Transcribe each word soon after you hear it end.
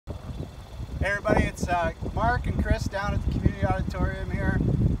Hey everybody, it's Mark and Chris down at the community auditorium here.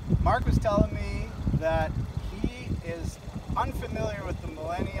 Mark was telling me that he is unfamiliar with the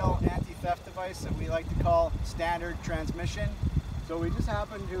millennial anti-theft device that we like to call standard transmission. So we just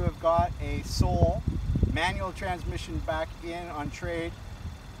happen to have got a Soul manual transmission back in on trade.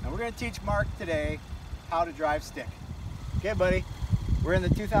 And we're going to teach Mark today how to drive stick. Okay buddy, we're in the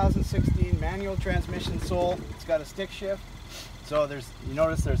 2016 manual transmission Soul. It's got a stick shift. So you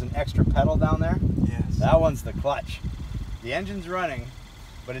notice there's an extra pedal down there? Yes. That one's the clutch. The engine's running,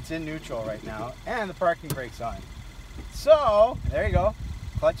 but it's in neutral right now, and the parking brake's on. So, there you go.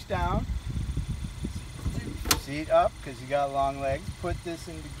 Clutch down. Seat up, because you got long legs. Put this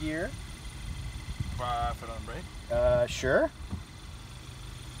into gear. Foot on brake? Sure.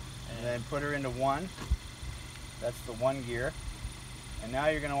 And then put her into one. That's the one gear. And now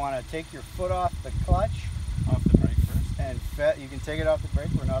you're going to want to take your foot off the clutch. Off the brake first. And you can take it off the brake.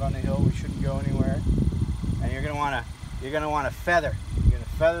 We're not on the hill. We shouldn't go anywhere. And you're gonna want to feather. You're gonna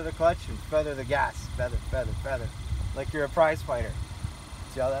feather the clutch and feather the gas. Feather, feather, feather, like you're a prize fighter.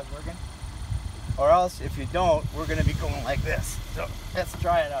 See how that's working? Or else, if you don't, we're gonna be going like this. So let's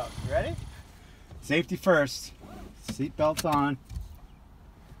try it out. You ready? Safety first. Seat belts on.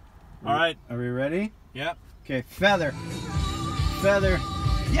 All right. Are we ready? Yep. Okay. Feather. Feather.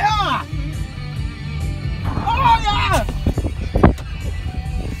 Yeah. Oh yeah!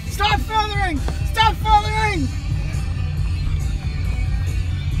 Stop feathering! Stop feathering!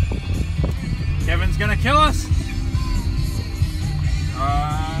 Kevin's gonna kill us.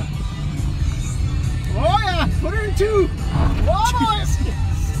 Oh yeah! Put her in two!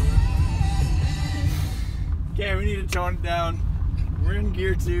 Okay, we need to tone it down. We're in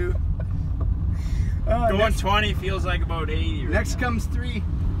gear 2. Going 20 feels like about 80. Right next now. comes 3.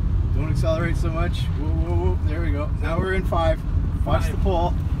 Don't accelerate so much. Whoa, whoa, whoa. There we go. Now we're in 5. Watch the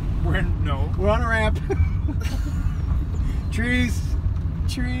pole. We're on a ramp. Trees.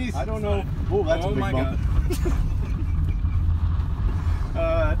 Trees. I don't know. Oh, that's a big bump.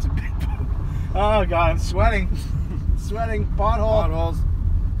 God. That's a big bump. Oh god, I'm sweating. Sweating. Pothole. Potholes.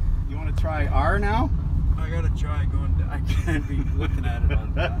 You want to try R now? I gotta try going down. I can't be looking at it all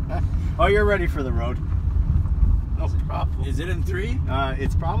the time. Oh, you're ready for the road. No problem. Is it in 3?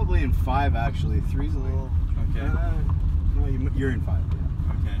 It's probably in 5 actually. 3's a little. Okay. No, you're in 5. Yeah.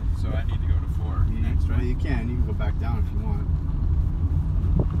 Okay, so I need to go to 4 next, right? Well, you can go back down if you want.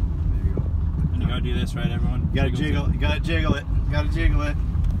 There you go. And you gotta do this, right, everyone? You gotta jiggle. You gotta jiggle it. You gotta jiggle it.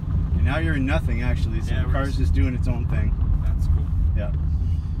 And now you're in nothing actually. So yeah, the car's just doing its own thing. That's cool. Yeah.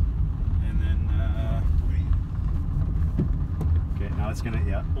 And then. Okay, now it's gonna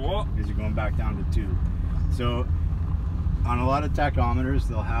Whoa. because you're going back down to 2. So on a lot of tachometers,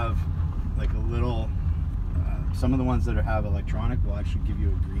 they'll have like a little. Some of the ones that have electronic will actually give you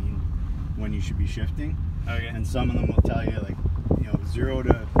a green when you should be shifting. Okay. And some of them will tell you like,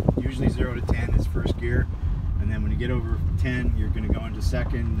 usually 0 to 10 is first gear, and then when you get over 10, you're going to go into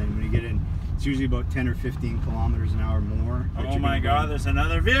second. And then when you get in, it's usually about 10 or 15 kilometers an hour more. Oh my God! There's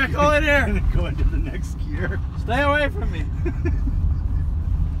another vehicle in here. And go into the next gear. Stay away from me.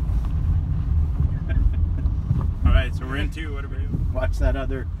 All right, so we're in 2. What are we doing? Watch that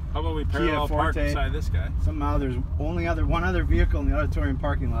other. How about we parallel park beside this guy? Somehow there's only one other vehicle in the auditorium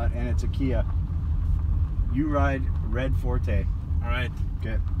parking lot, and it's a Kia. You ride red Forte. All right.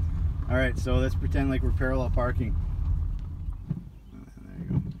 Okay. All right. So let's pretend like we're parallel parking. There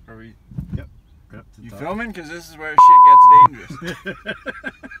you go. Are we? Yep. Right up to the You top. filming? Because this is where shit gets dangerous.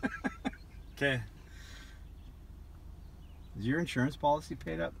 Okay. Is your insurance policy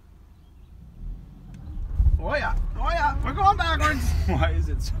paid up? Oh yeah. Oh yeah. We're going backwards. Why is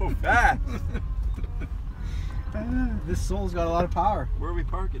it so fast? This Soul's got a lot of power. Where are we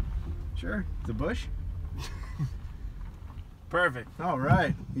parking? Sure. The bush. Perfect. All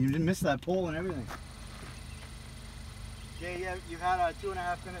right. You didn't miss that pole and everything. Okay, yeah, you've had a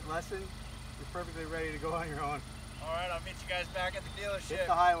 2.5-minute lesson. You're perfectly ready to go on your own. All right, I'll meet you guys back at the dealership. Hit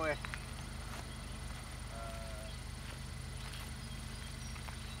the highway.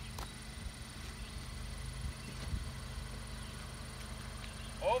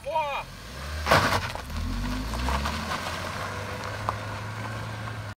 Au revoir.